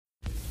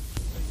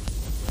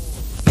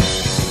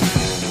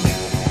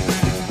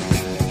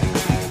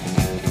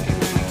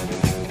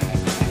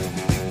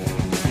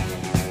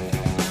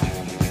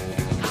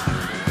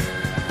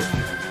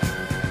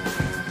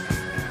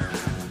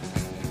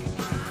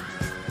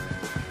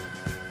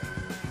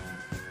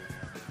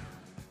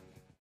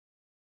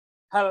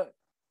Hello,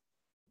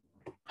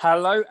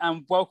 hello,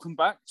 and welcome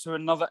back to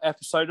another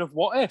episode of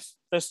What If.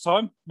 This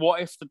time,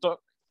 what if the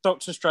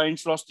Doctor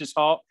Strange lost his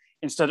heart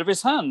instead of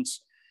his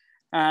hands?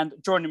 And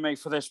joining me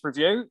for this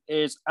review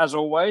is, as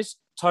always,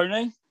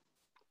 Tony.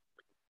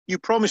 You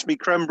promised me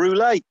creme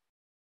brulee.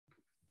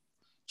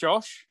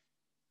 Josh.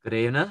 Good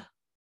evening.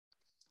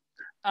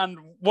 And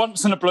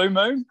once in a blue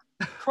moon,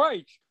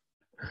 Craig.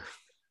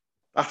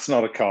 That's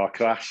not a car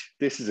crash.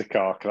 This is a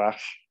car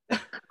crash.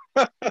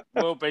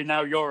 Will be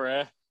now you're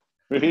here.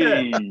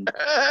 Hey!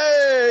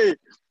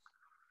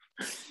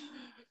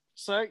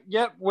 So,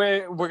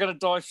 we're going to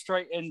dive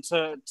straight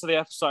into the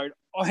episode.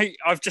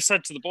 I've just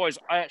said to the boys,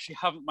 I actually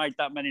haven't made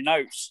that many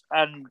notes,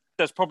 and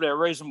there's probably a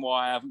reason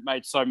why I haven't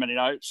made so many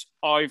notes.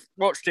 I've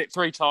watched it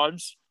 3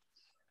 times,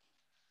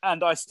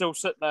 and I still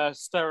sit there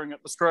staring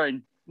at the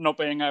screen, not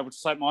being able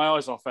to take my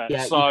eyes off it.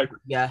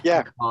 Yeah.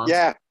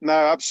 No,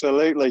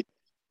 absolutely.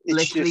 It's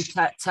Literally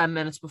just... 10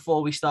 minutes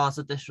before we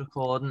started this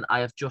recording, I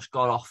have just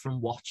got off from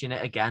watching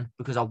it again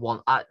because I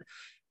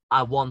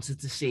wanted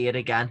to see it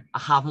again. I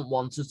haven't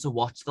wanted to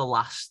watch the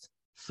last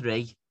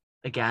 3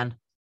 again.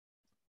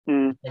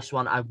 This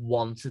one, I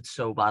wanted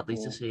so badly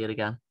to see it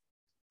again.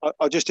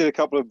 I just did a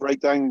couple of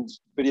breakdowns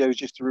videos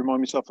just to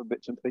remind myself of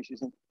bits and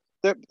pieces. And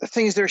the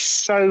thing is, there's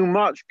so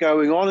much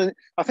going on. And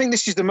I think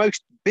this is the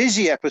most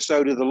busy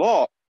episode of the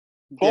lot.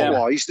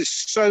 Plot-wise, there's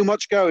so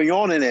much going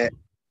on in it.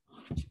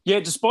 Yeah,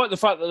 despite the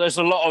fact that there's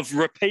a lot of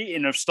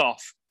repeating of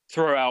stuff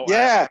throughout.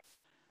 Yeah.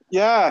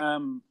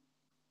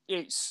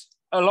 It's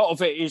a lot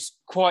of it is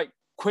quite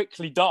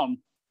quickly done.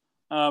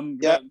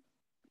 And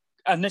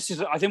this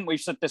is, I think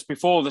we've said this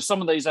before, that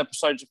some of these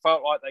episodes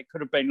felt like they could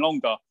have been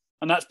longer.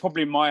 And that's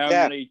probably my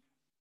only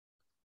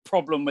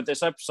problem with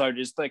this episode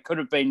is they could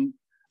have been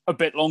a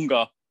bit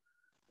longer.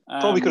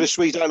 Probably could have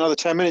squeezed out another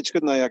 10 minutes,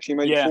 couldn't they, actually?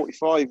 Maybe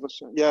 45 or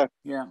so. Yeah.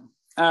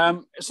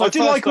 So I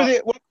did like with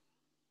it...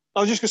 I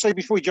was just going to say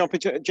before we jump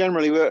into it,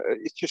 generally,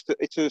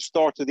 it's a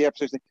start of the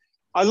episode thing.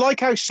 I like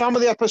how some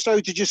of the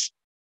episodes are just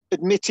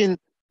admitting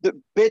that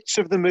bits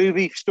of the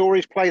movie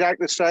stories played out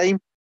the same,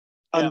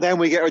 and then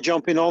we get a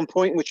jumping on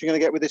point, which you're going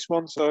to get with this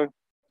one. So,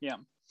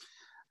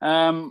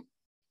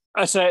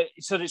 I said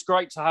it's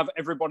great to have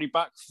everybody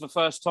back for the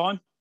first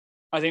time.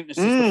 I think this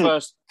is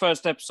the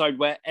first episode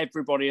where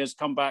everybody has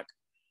come back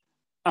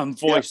and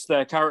voiced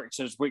their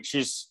characters, which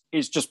is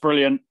just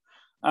brilliant.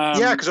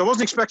 Because I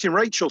wasn't expecting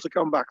Rachel to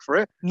come back for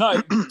it.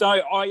 No,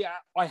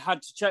 I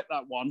had to check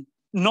that one.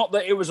 Not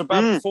that it was a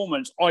bad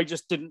performance. I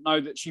just didn't know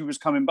that she was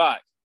coming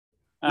back.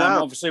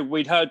 Obviously,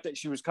 we'd heard that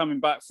she was coming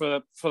back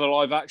for the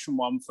live action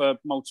one for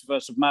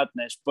Multiverse of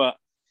Madness, but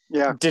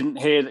didn't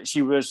hear that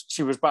she was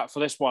back for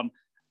this one.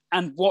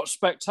 And what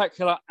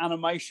spectacular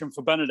animation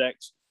for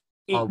Benedict!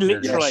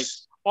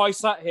 I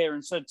sat here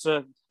and said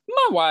to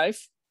my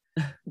wife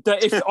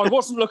that if I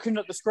wasn't looking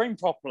at the screen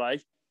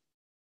properly,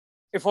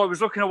 if I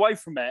was looking away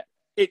from it,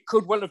 it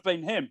could well have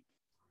been him.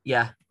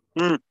 Yeah.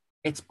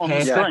 It's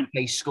perfect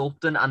face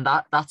sculpting, and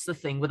that's the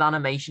thing with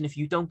animation. If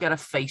you don't get a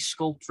face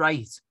sculpt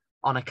right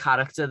on a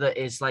character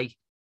that is like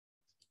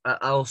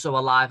also a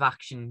live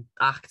action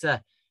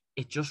actor,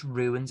 it just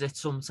ruins it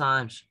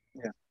sometimes.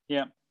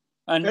 Yeah.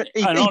 And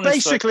he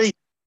basically,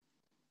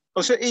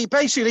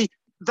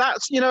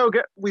 that's,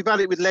 we've had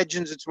it with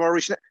Legends of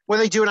Tomorrow when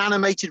they do an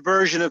animated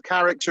version of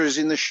characters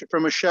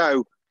from a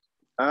show.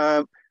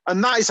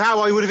 And that is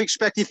how I would have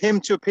expected him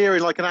to appear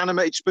in like an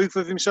animated spoof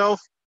of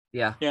himself.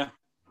 Yeah.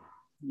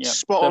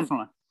 Spot definitely.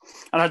 On.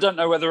 And I don't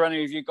know whether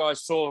any of you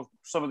guys saw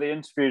some of the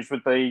interviews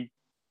with the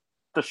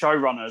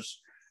showrunners.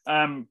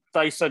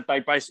 They said they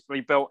basically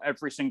built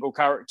every single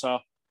character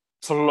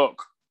to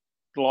look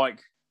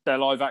like their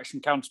live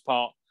action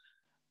counterpart,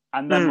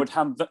 and then would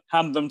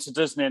hand them to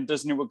Disney, and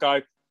Disney would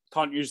go,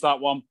 "Can't use that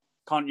one.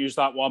 Can't use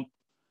that one."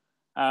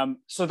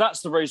 So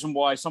that's the reason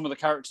why some of the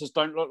characters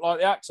don't look like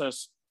the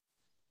actors.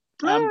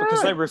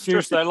 Because they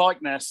refuse their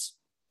likeness.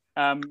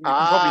 You can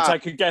probably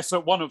take a guess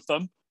at one of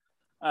them.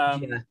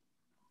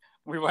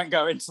 We won't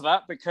go into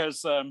that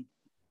because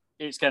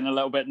it's getting a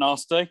little bit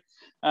nasty.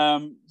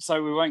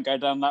 So we won't go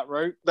down that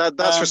route.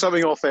 That's for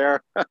something off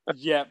air.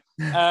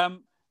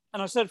 And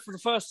I said for the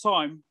first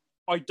time,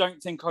 I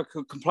don't think I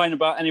could complain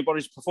about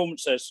anybody's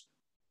performances.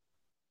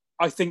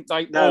 I think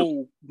they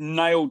all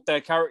nailed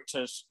their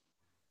characters.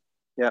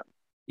 Yeah,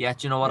 do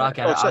you know what? I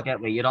get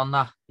weird on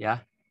that. Yeah.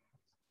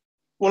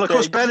 Well, of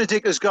course,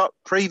 Benedict has got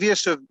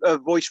previous of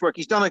voice work.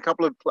 He's done a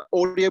couple of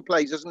audio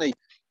plays, hasn't he?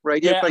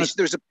 Radio plays.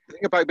 There's a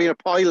thing about being a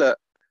pilot.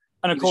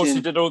 And of course,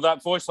 he did all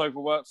that voiceover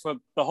work for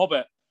The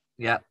Hobbit.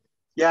 Yeah.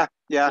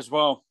 As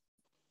well.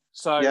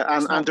 So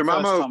and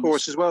Dormammu, of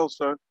course, as well.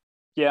 So.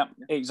 Yeah,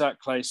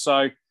 exactly.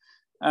 So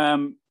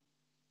then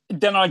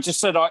I just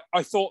said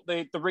I thought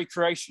the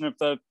recreation of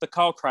the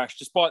car crash,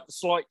 despite the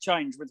slight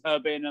change with her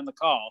being in the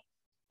car,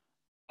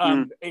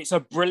 it's a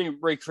brilliant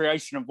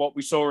recreation of what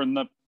we saw in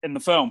the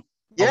film.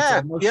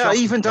 Yeah,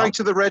 even down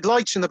to the red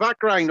lights in the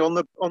background on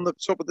the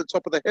top of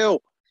the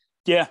hill.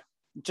 Yeah,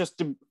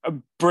 just a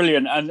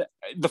brilliant, and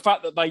the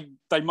fact that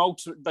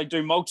they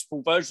do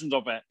multiple versions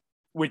of it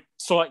with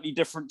slightly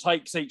different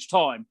takes each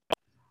time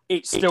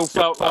it still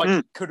felt like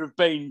it could have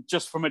been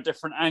just from a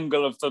different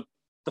angle of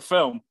the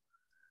film.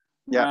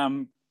 Yeah.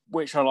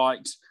 Which I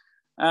liked.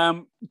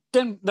 Then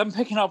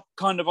picking up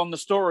kind of on the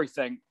story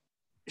thing,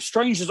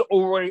 Strange has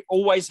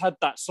always had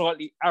that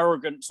slightly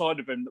arrogant side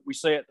of him that we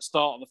see at the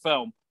start of the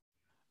film.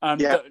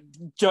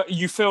 That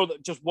you feel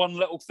that just one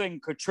little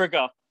thing could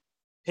trigger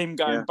him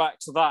going back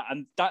to that,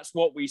 and that's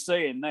what we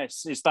see in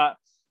this, is that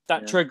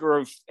trigger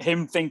of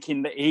him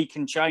thinking that he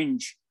can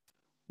change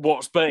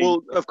what's been.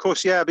 Well, of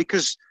course,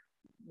 because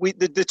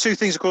the two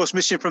things, of course,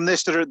 missing from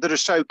this that are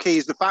so key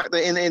is the fact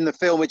that in the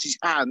film it's his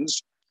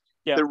hands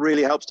that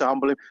really helps to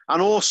humble him,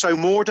 and also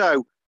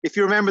Mordo. If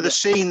you remember the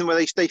scene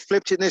where they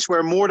flipped it in this,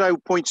 where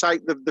Mordo points out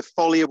the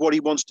folly of what he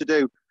wants to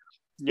do,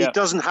 he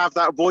doesn't have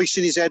that voice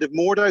in his head of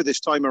Mordo this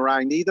time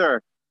around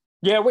either.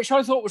 Yeah, which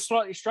I thought was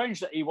slightly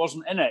strange that he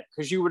wasn't in it,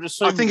 because you would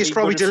assume. I think it's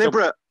probably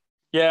deliberate.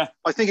 Yeah,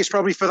 I think it's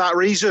probably for that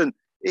reason.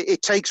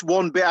 It takes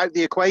one bit out of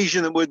the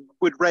equation that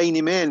would rein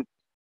him in.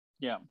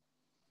 Yeah,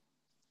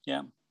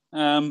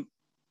 and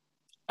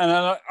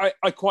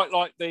I quite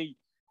like the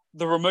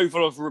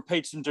removal of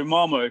repeating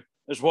Dormammu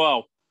as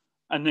well,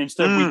 and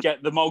instead we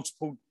get the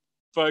multiple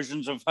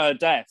versions of her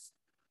death.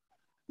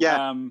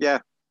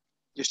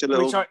 Just a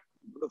little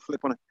flip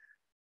on it.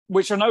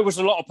 Which I know was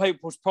a lot of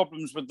people's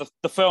problems with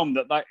the film,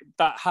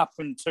 that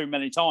happened too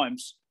many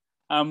times.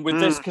 With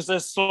this, because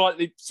there's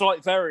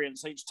slight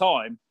variance each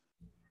time.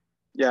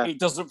 Yeah, it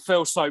doesn't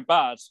feel so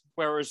bad.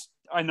 Whereas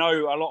I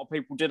know a lot of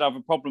people did have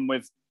a problem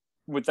with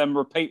them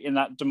repeating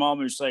that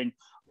Dormammu scene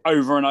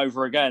over and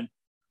over again.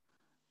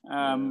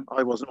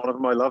 I wasn't one of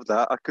them. I love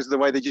that because the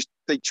way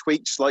they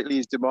tweaked slightly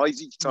his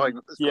demise each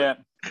time. Yeah.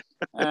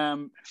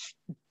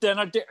 Then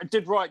I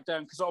did write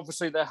down, because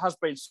obviously there has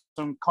been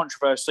some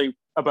controversy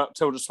about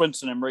Tilda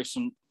Swinton in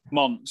recent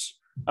months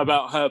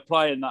about her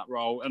playing that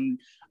role, and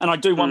I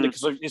do wonder,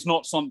 because it's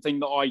not something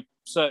that I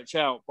search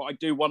out, but I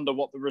do wonder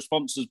what the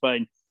response has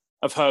been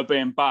of her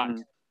being back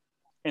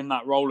in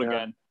that role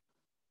again.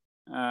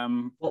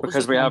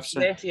 Because we have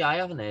seen. I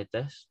haven't heard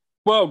this.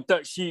 Well,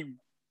 that she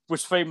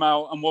was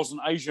female and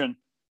wasn't Asian.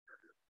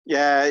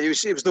 Yeah, it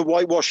was the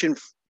whitewashing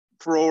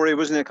Ferrari,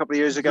 wasn't it, a couple of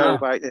years ago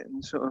about it,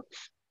 and sort of.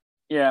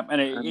 Yeah,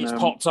 and it's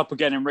popped up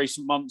again in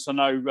recent months. I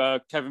know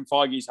Kevin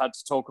Feige's had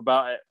to talk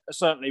about it,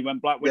 certainly when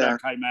Black Widow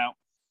came out.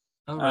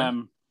 Oh,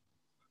 right.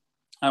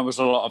 There was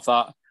a lot of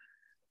that.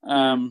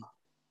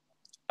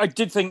 I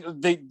did think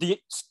the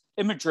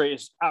imagery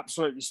is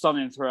absolutely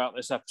stunning throughout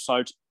this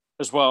episode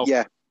as well.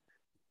 Yeah,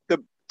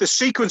 the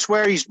sequence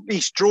where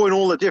he's drawing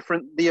all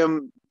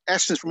the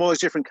essence from all those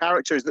different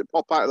characters that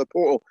pop out of the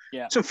portal.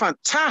 Yeah, some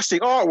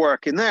fantastic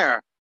artwork in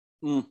there.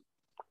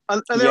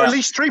 And there are at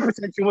least 3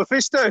 potential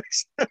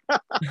Mephistos.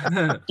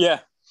 Yeah.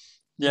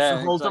 The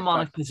whole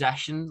demonic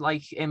possession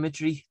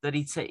imagery that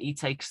he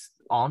takes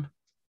on.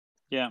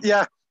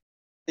 Yeah.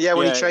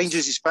 When he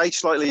changes his face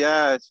slightly.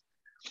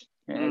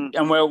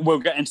 And we'll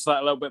get into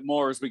that a little bit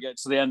more as we get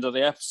to the end of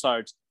the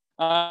episode.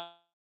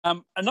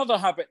 Another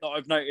habit that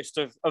I've noticed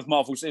of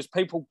Marvel's is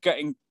people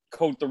getting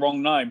called the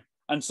wrong name,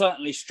 and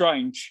certainly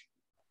Strange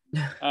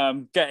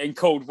getting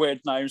called weird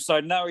names. So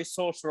now he's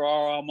Sorcerer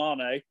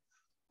Armani,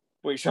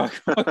 which I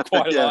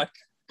quite like,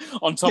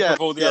 on top of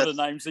all the other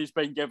names he's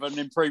been given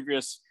in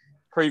previous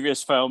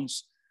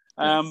films.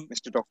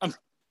 Mr. Doctor.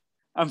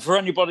 And for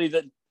anybody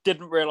that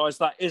didn't realise,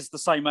 that is the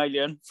same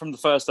alien from the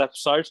first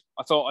episode.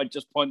 I thought I'd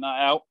just point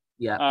that out.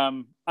 Yeah.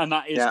 And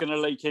that is going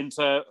to leak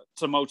into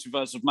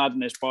Multiverse of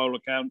Madness by all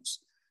accounts.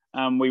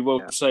 We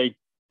will see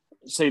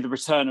the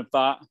return of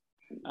that.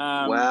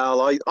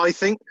 Well, I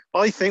think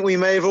we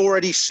may have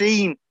already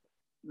seen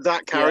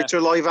that character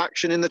live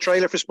action in the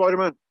trailer for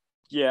Spider-Man.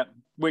 Yeah,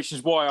 which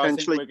is why I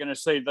think we're going to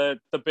see the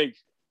big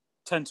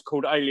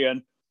tentacled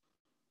alien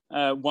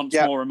once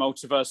more in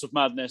Multiverse of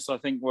Madness. I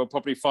think we'll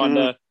probably find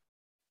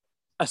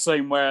a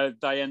scene where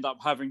they end up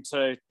having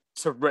to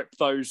rip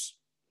those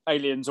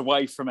aliens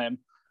away from him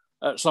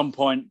at some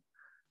point.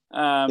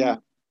 I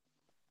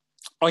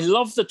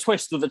love the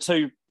twist of the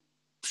two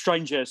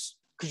strangers,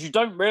 because you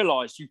don't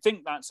realise, you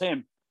think that's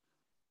him.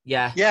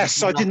 Yeah.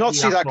 Yes, I did not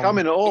see that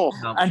coming at all.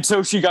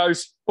 Until she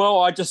goes, well,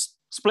 I just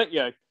split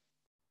you.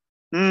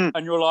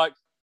 And you're like,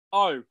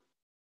 oh.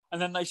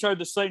 And then they show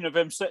the scene of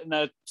him sitting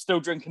there still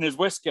drinking his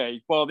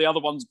whiskey while the other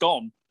one's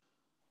gone.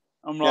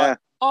 I'm like,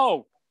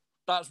 oh,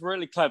 that's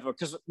really clever.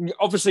 Because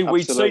obviously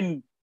we'd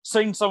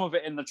seen some of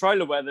it in the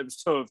trailer where there was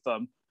 2 of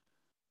them.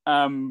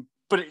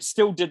 But it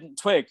still didn't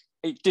twig.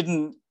 It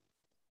didn't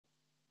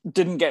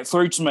get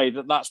through to me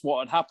that that's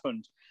what had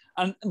happened.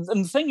 And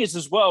the thing is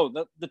as well,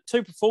 that the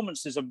 2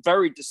 performances are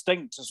very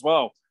distinct as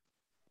well.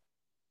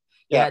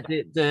 Yeah,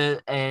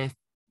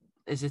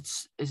 is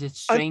it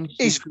Strange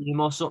Supreme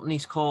or something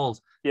he's called?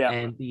 Yeah.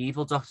 And the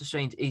evil Doctor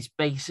Strange is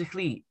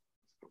basically,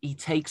 he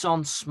takes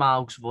on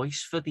Smaug's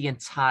voice for the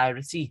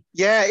entirety.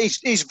 Yeah,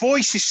 his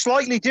voice is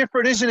slightly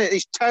different, isn't it?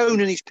 His tone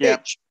and his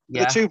pitch.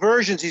 Yeah. The 2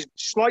 versions is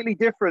slightly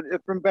different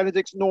from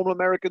Benedict's normal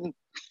American,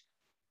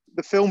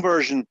 the film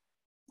version.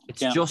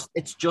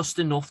 It's just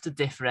enough to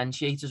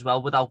differentiate as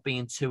well without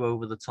being too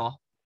over the top.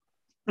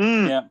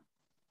 Yeah.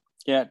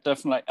 Yeah,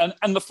 definitely.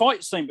 And the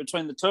fight scene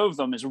between the two of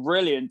them is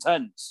really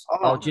intense.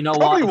 Oh, do you know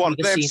what? If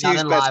we'd have seen that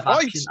in live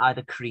action, I'd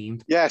have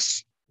creamed.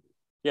 Yes.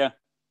 Yeah,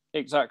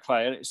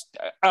 exactly.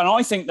 And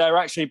I think they're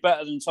actually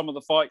better than some of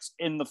the fights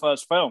in the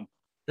first film.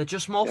 They're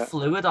just more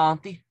fluid,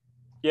 aren't they?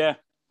 Yeah.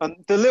 And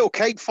the little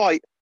cake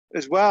fight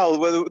as well,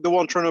 where the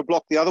one trying to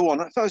block the other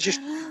one, I thought it was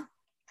just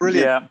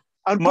brilliant. Yeah.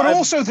 But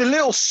also the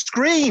little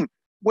scream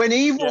when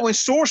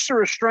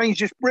Sorcerer Strange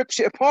just rips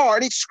it apart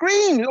and it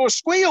screams or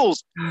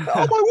squeals.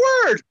 Oh my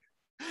word!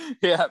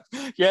 Yeah,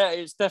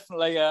 it's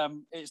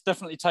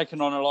definitely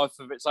taken on a life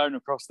of its own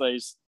across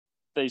these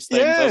things,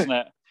 hasn't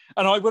it?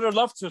 And I would have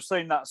loved to have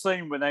seen that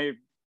scene when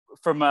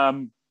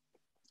from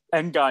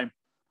Endgame,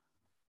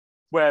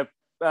 where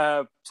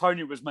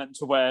Tony was meant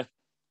to wear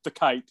the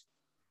cape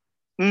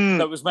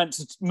that was meant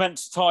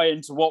to tie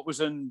into what was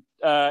in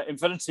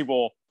Infinity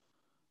War.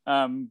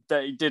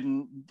 That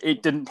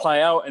it didn't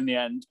play out in the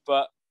end,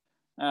 but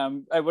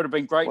it would have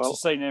been great to have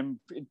seen him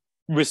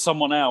with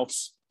someone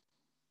else.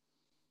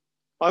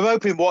 I'm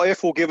hoping What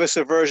If will give us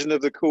a version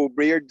of the cool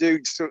beard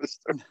dude sort of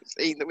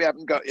scene that we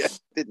haven't got yet,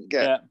 didn't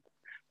get.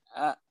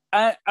 Yeah.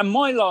 And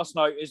my last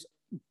note is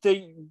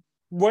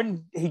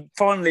when he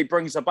finally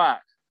brings her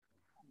back,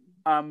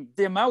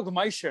 the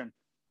amalgamation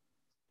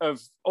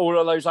of all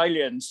of those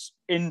aliens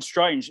in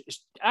Strange is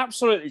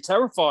absolutely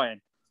terrifying.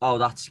 Oh,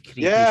 that's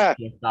creepy. Yeah.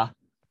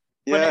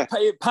 When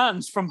it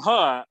pans from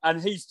her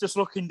and he's just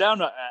looking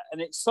down at her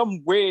and it's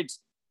some weird,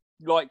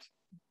 like,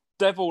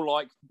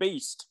 devil-like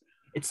beast.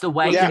 It's the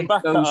way it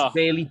goes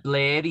really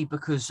blurry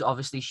because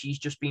obviously she's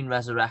just been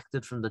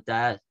resurrected from the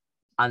dead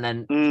and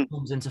then it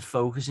comes into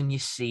focus and you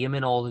see him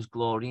in all his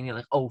glory and you're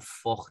like, oh,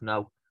 fuck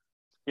no.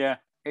 Yeah,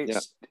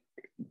 it's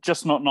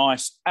just not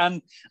nice.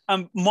 And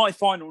my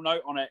final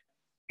note on it,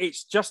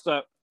 it's just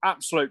an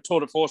absolute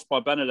tour de force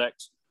by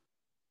Benedict.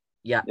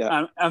 Yeah.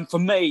 And for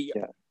me,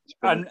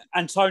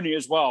 and Tony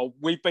as well,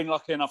 we've been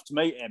lucky enough to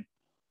meet him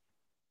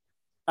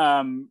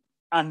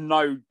and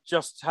know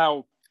just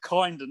how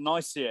kind and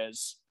nice he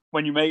is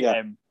when you meet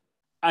him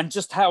and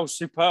just how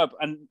superb.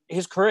 And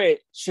his career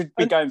should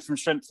be going from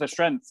strength to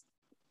strength.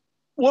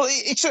 Well,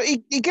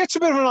 he gets a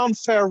bit of an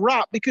unfair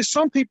rap because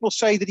some people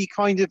say that he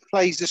kind of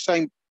plays the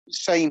same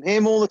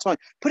him all the time,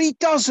 but he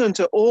doesn't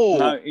at all.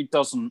 No, he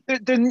doesn't.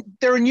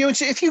 There are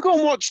nuances. If you go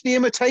and watch The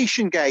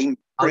Imitation Game,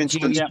 for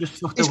instance, you just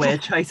took the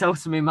word straight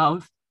out of my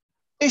mouth.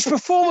 His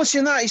performance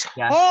in that is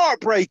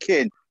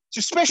heartbreaking,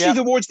 especially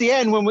towards the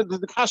end when with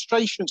the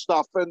castration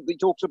stuff and he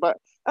talks about,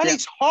 and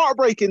it's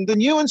heartbreaking, the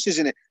nuances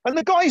in it. And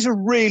the guy's a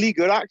really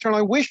good actor, and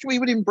I wish we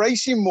would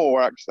embrace him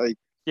more, actually.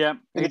 Yeah,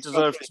 he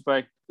deserves to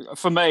be.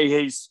 For me,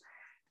 he's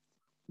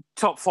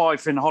top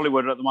 5 in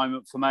Hollywood at the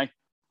moment for me.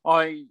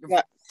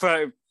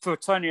 For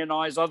Tony and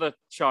I's other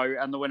show,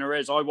 And the Winner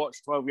Is, I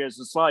watched 12 Years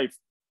a Slave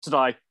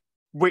today,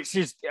 which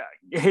is,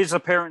 his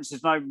appearance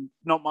is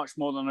not much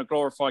more than a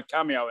glorified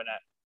cameo in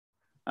it.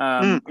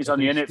 He's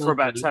only in it for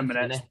about 10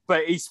 minutes,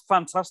 but he's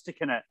fantastic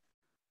in it.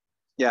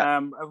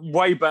 Yeah.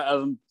 Way better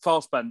than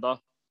Fassbender.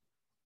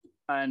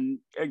 And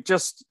it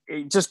just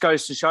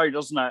goes to show,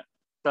 doesn't it,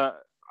 that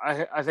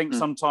I think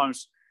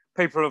sometimes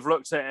people have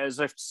looked at it as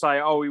if to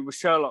say, oh, he was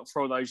Sherlock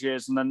for all those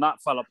years, and then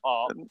that fell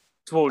apart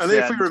towards the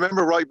end. And if we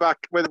remember right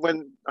back when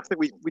I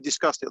think we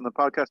discussed it on the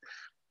podcast,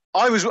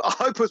 I was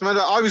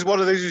one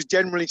of those who was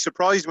generally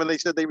surprised when they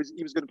said he was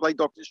going to play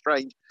Doctor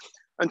Strange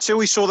until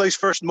we saw those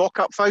first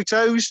mock-up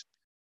photos.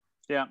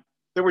 Yeah.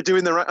 That were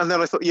doing and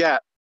then I thought, I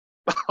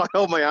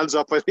hold my hands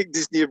up. I think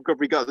Disney have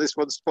probably got this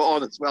one spot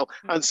on as well.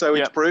 And so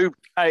it's proved.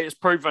 Hey, it's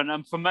proven.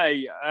 And for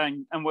me,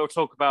 and we'll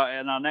talk about it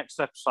in our next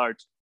episode,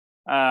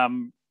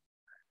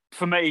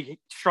 for me,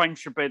 Strange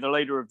should be the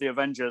leader of the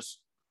Avengers.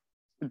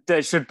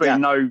 There should be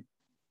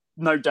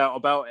no doubt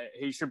about it.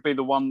 He should be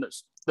the one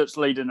that's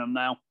leading them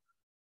now.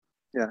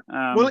 Yeah.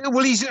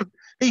 Well,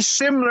 he's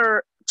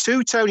similar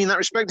to Tony in that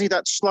respect. He's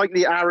that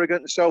slightly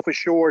arrogant and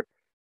self-assured.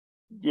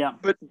 Yeah.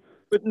 But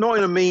not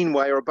in a mean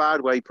way or a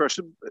bad way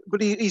person.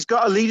 But he's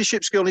got a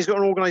leadership skill and he's got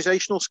an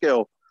organizational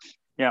skill.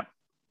 Yeah.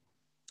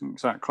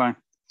 Exactly.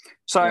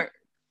 So,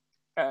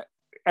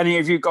 any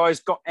of you guys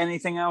got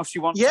anything else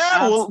you want to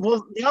add?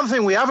 Well, the other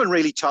thing we haven't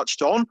really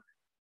touched on,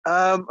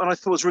 and I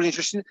thought was really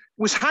interesting,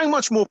 was how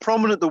much more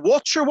prominent the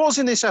Watcher was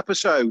in this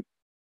episode.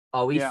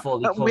 Oh, he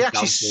fully we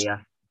actually,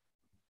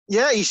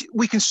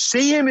 we can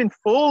see him in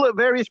full at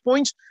various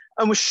points,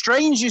 and with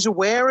Strange is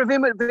aware of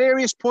him at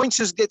various points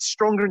as it gets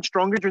stronger and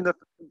stronger during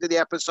the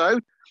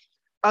episode.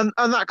 And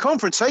that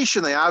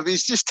confrontation they have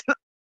is just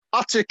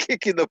utter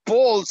kick in the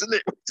balls, isn't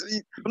it?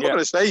 I'm not going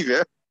to save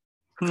you.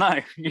 No,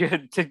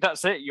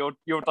 that's it.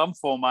 You're done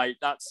for, mate.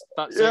 That's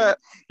it.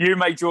 You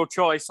made your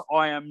choice.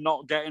 I am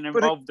not getting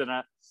involved in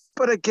it.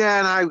 But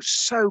again, how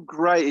so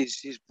great is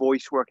his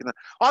voice working there.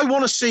 I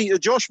want to see,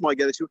 Josh might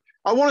get this,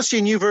 I want to see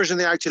a new version of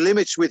The Outer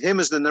Limits with him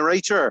as the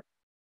narrator.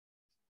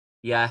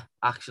 Yeah,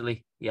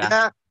 actually,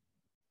 yeah.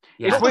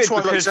 Not the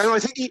Twilight Zone. I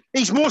think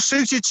he's more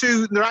suited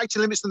to The Outer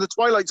Limits than the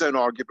Twilight Zone,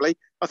 arguably.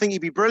 I think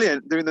he'd be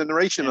brilliant doing the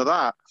narration of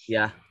that.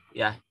 Yeah.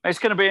 It's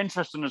going to be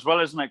interesting as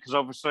well, isn't it? Because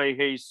obviously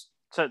he's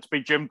set to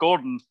be Jim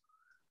Gordon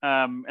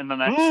in the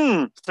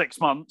next 6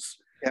 months.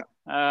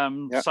 Yeah.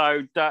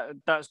 So that's going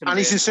to be. And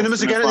he's in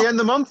cinemas again at the end of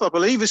the month, I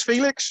believe, is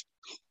Felix.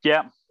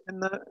 Yeah. In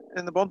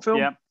the Bond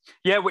film.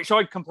 Yeah, which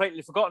I'd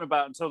completely forgotten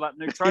about until that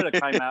new trailer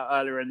came out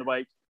earlier in the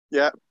week.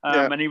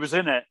 And he was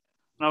in it,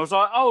 and I was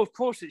like, oh, of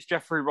course, it's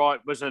Jeffrey Wright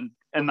was in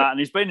that, and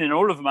he's been in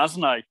all of them,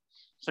 hasn't he,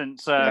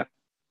 since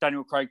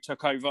Daniel Craig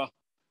took over.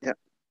 Yeah.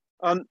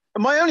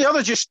 My only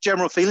other just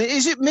general feeling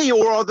is it me,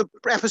 or are the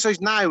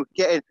episodes now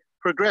getting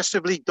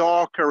progressively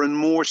darker and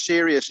more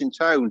serious in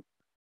tone?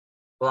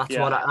 Well, that's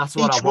what I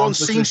want. One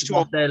seems to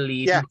what they're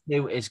leading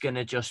to is going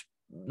to just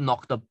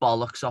knock the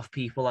bollocks off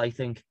people, I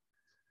think.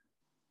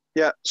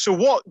 Yeah.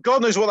 So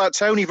God knows what that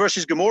Tony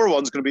versus Gamora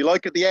one's going to be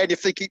like at the end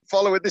if they keep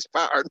following this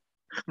pattern.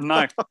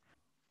 No.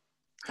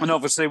 And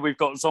obviously we've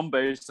got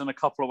zombies in a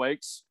couple of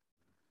weeks.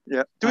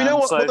 Yeah. Do we know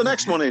what the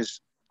next one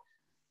is?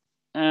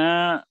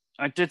 I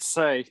did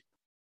say,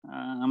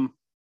 because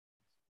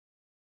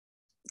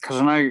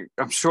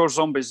I'm sure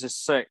zombies is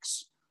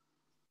 6.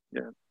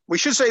 Yeah. We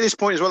should say at this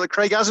point as well that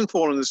Craig hasn't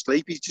fallen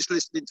asleep. He's just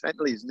listening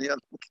intently, isn't he?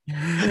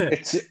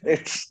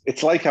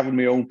 It's like having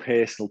my own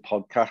personal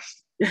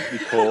podcast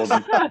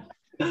recording.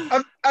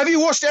 Have you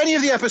watched any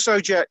of the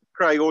episodes yet,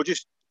 Craig, or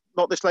just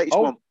not this latest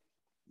one?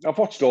 I've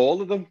watched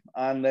all of them,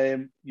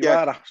 and you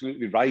are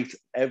absolutely right.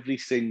 Every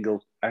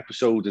single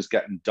episode is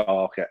getting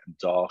darker and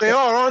darker. They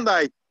are, aren't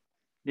they?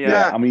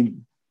 Yeah. I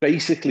mean,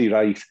 basically,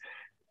 right,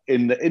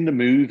 in the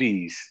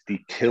movies, they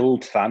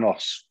killed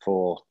Thanos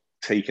for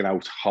taking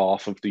out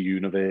half of the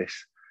universe.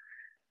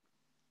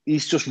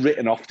 He's just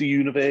written off the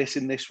universe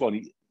in this one.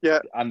 He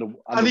has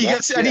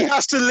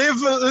to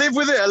live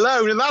with it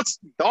alone, and that's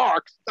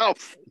dark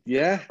stuff.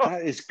 Yeah,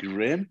 that is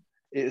grim.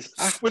 It is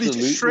absolutely. When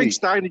he just shrinks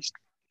down.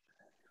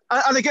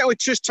 And again, we're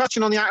just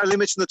touching on the Outer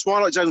Limits and the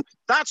Twilight Zone.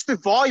 That's the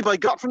vibe I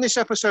got from this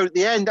episode at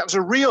the end. That was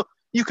a real.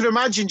 You could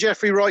imagine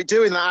Jeffrey Wright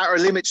doing that Outer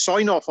Limits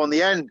sign off on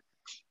the end.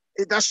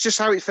 That's just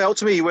how it felt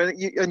to me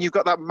you've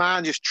got that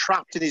man just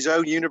trapped in his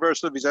own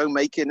universe of his own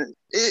making.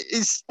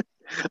 It's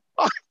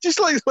just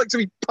like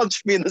somebody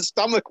punched me in the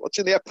stomach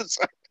watching the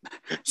episode.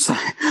 So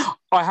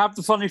I have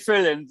the funny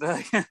feeling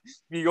that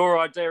your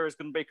idea is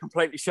going to be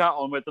completely shut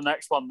on with the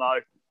next one, though,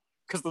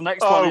 because the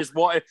next one is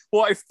what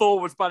if Thor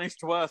was banished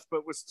to Earth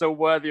but was still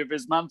worthy of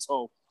his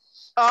mantle?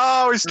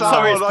 Oh, it's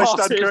that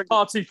one. It's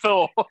Party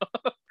Thor.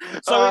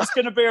 So it's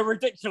going to be a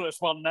ridiculous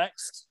one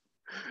next.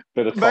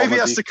 Maybe it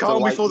has to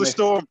calm before the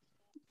storm.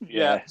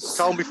 Yeah.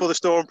 Calm before the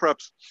storm,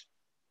 perhaps.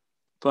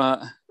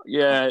 But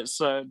yeah,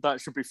 so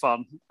that should be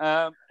fun.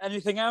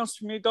 Anything else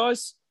from you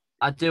guys?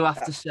 I do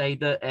have to say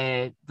that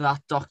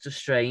that Doctor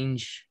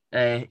Strange,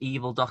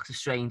 evil Doctor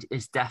Strange,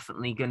 is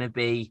definitely going to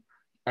be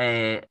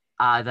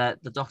either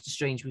the Doctor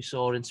Strange we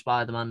saw in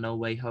Spider-Man No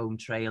Way Home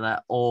trailer,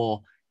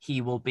 or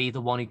he will be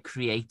the one who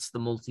creates the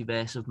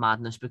multiverse of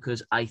madness,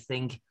 because I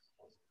think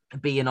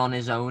being on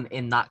his own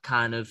in that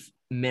kind of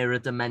mirror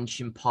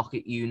dimension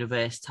pocket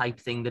universe type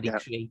thing that he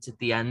creates at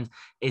the end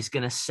is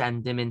going to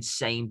send him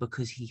insane,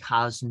 because he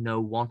has no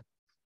one.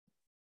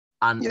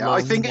 And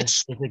I think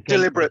it's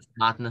deliberate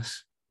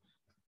madness.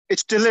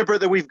 It's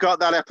deliberate that we've got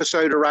that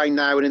episode around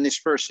now and in this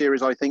first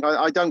series. I think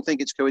I don't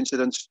think it's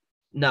coincidence.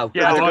 No,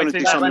 I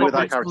think something with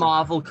that character.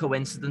 Marvel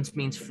coincidence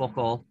means fuck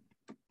all.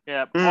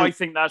 Yeah, I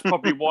think that's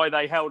probably why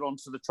they held on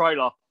to the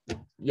trailer.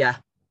 Yeah,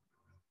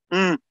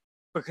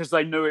 because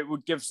they knew it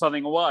would give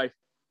something away.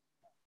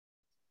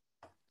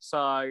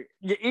 So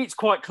it's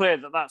quite clear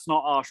that that's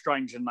not R.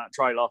 Strange in that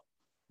trailer.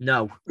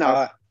 No,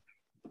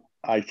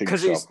 I think so.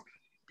 Because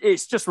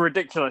it's just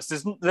ridiculous.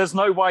 There's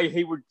no way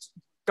he would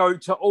go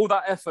to all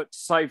that effort to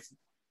save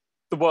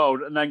the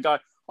world and then go,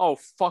 oh,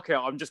 fuck it,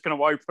 I'm just going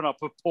to open up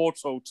a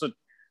portal to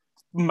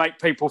make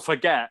people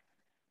forget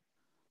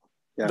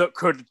that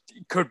could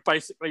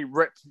basically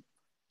rip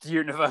the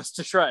universe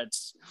to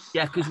shreds.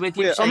 Yeah, because with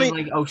you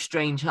saying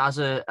Strange has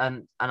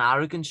an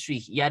arrogant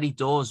streak, yeah, he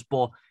does,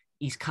 but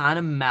he's kind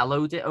of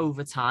mellowed it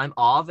over time.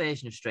 Our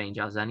version of Strange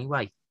has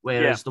anyway,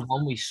 whereas the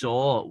one we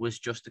saw was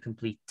just a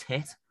complete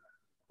tit.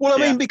 Well, I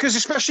mean, because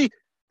especially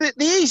the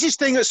easiest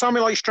thing that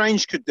somebody like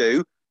Strange could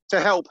do to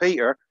help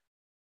Peter,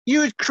 you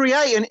would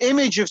create an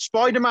image of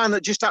Spider-Man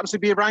that just happens to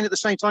be around at the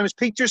same time as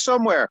Peter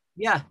somewhere.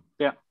 Yeah.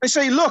 Yeah. They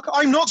say, look,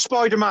 I'm not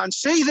Spider-Man.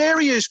 See, there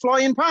he is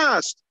flying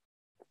past.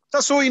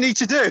 That's all you need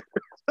to do.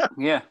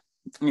 Yeah,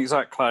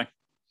 exactly.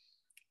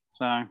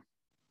 So,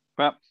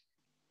 but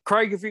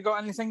Craig, have you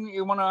got anything that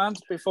you want to add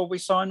before we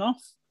sign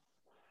off?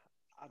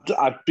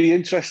 I'd be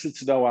interested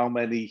to know how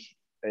many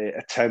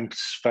failed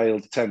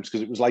attempts,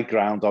 because it was like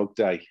Groundhog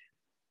Day,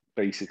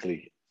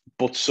 basically.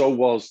 But so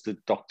was the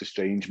Doctor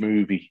Strange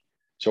movie.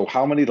 So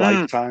how many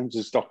lifetimes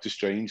has Doctor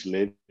Strange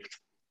lived?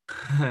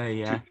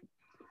 Yeah.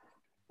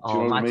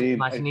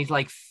 Imagine he's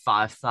like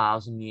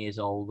 5,000 years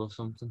old or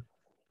something.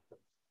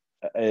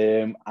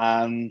 And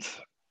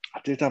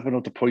I did have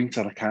another point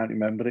and I can't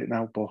remember it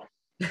now, but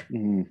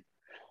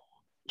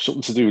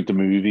something to do with the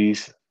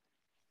movies.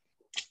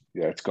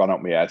 Yeah, it's gone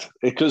up my head.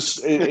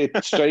 Because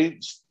it's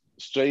strange.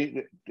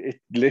 It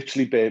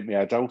literally burnt my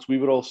head out. We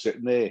were all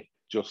sitting there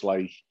just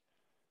like,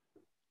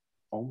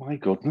 oh my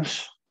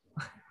goodness.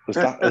 Is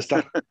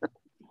that?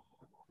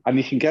 And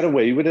you can get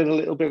away with it a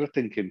little bit, I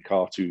think, in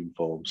cartoon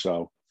form.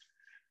 So,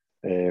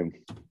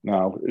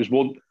 no, it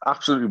was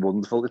absolutely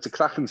wonderful. It's a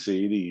cracking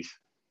series.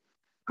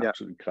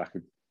 Absolutely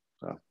cracking.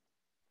 So.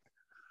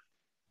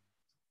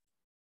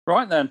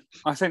 Right then,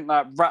 I think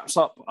that wraps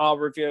up our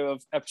review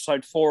of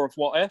episode 4 of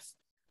What If.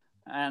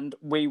 And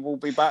we will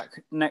be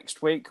back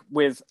next week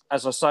with,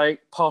 as I say,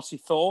 Party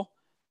Thor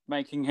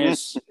making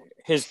his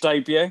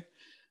debut.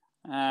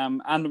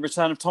 And the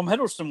return of Tom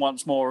Hiddleston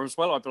once more as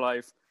well, I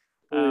believe.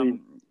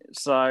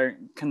 So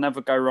can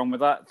never go wrong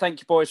with that. Thank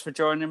you, boys, for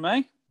joining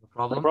me.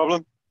 No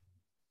problem.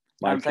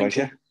 My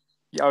pleasure.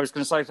 I was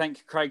going to say thank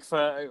you, Craig,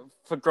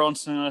 for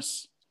granting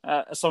us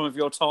some of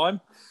your time.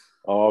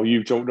 Oh,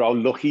 you don't know how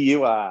lucky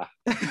you are.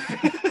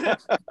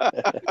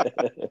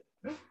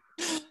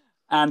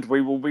 And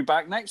we will be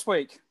back next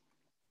week.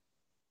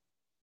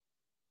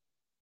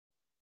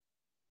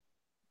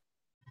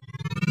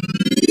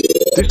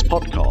 This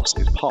podcast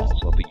is part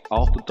of the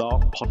After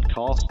Dark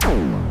Podcast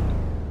Network.